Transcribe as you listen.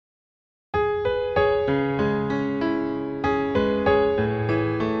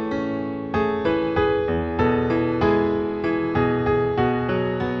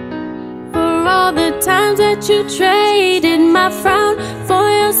times that you traded my frown for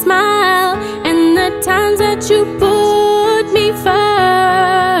your smile, and the times that you put me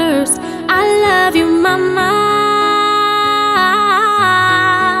first. I love you, mama.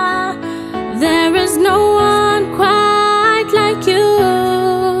 There is no one quite like you.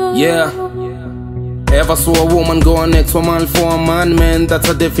 Yeah. Ever saw a woman go an extra mile for a man, that's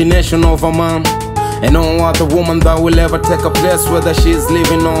a definition of a man. And no other woman that will ever take a place, whether she's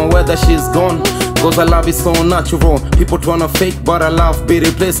living or whether she's gone. Cause our love is so natural. People tryna fake, but our love be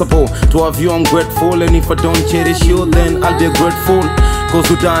replaceable. To have you, I'm grateful, and if I don't cherish you, then I'll be grateful. Cause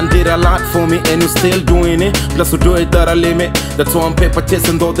you done did a lot for me, and you still doing it. Plus you do it at a limit. That's why I'm paper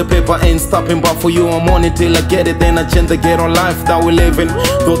chasing, though the paper ain't stopping. But for you I'm on it till I get it. Then I change the ghetto life that we living.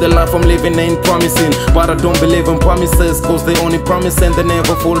 Though the life I'm living ain't promising, but I don't believe in promises, cause they only promise and they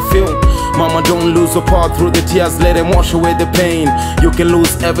never fulfill. Mama, don't lose your power through the tears, let them wash away the pain. You can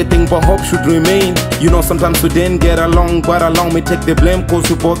lose everything, but hope should remain. You know sometimes we didn't get along, but allow me take the blame, cause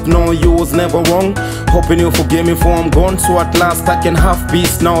we both know you was never wrong. Hoping you forgive me for I'm gone, so at last I can have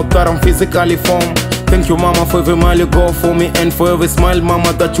peace now that I'm physically formed. Thank you, mama, for every mile you go for me, and for every smile,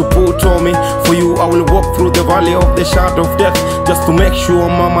 mama, that you put on me. For you I will walk through the valley of the shadow of death, just to make sure,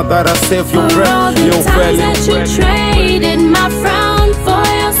 mama, that I save your breath. For all the times that you traded my frown for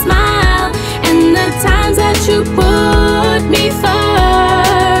your smile, and the times that you put me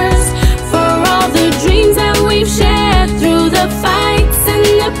first. For all the dreams that we've shared through the fights and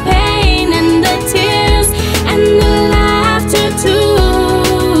the pain and the tears and the laughter too.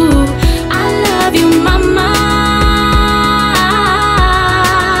 I love you, mama.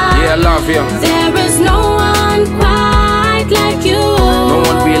 Yeah, I love you. There is no one quite like you. No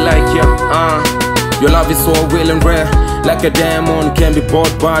one be like you. Your love is so real and rare, like a diamond can be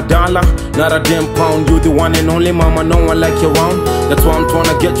bought by a dollar, not a damn pound. You the one and only, mama, no one like you around. That's why I'm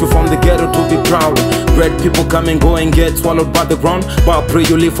tryna get you from the ghetto to be proud. Great people come and go and get swallowed by the ground, but I pray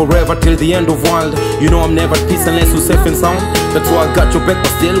you live forever till the end of world. You know I'm never at peace unless you're safe and sound. That's why I got your back,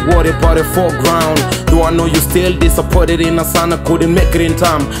 but still worry about the foreground. Though I know you still disappointed in a son, I couldn't make it in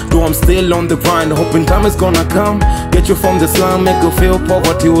time. Though I'm still on the grind, hoping time is gonna come. Get you from the slum, make you feel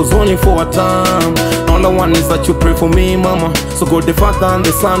poverty was only for a time. All I want is that you pray for me, mama. So God the Father and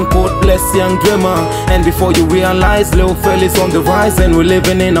the Son, God bless young dreamer. And before you realize, Lil Felly's on the rise, and we're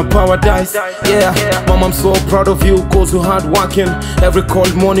living in a paradise. Yeah, mama, I'm so proud of you, cause you're hard working. Every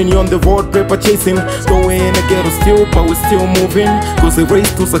cold morning you're on the road, paper chasing. Though we in a ghetto still, but we're still moving. Cause the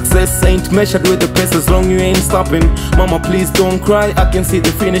race to success ain't measured with the pace, as long you ain't stopping. Mama, please don't cry, I can see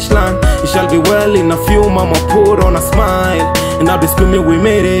the finish line. It shall be well in a few, mama, put on a smile. And I'll be screaming, we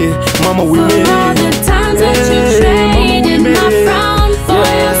made it, mama, we made it. Times that you traded my frown for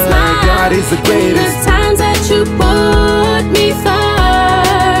your smile, God is the greatest.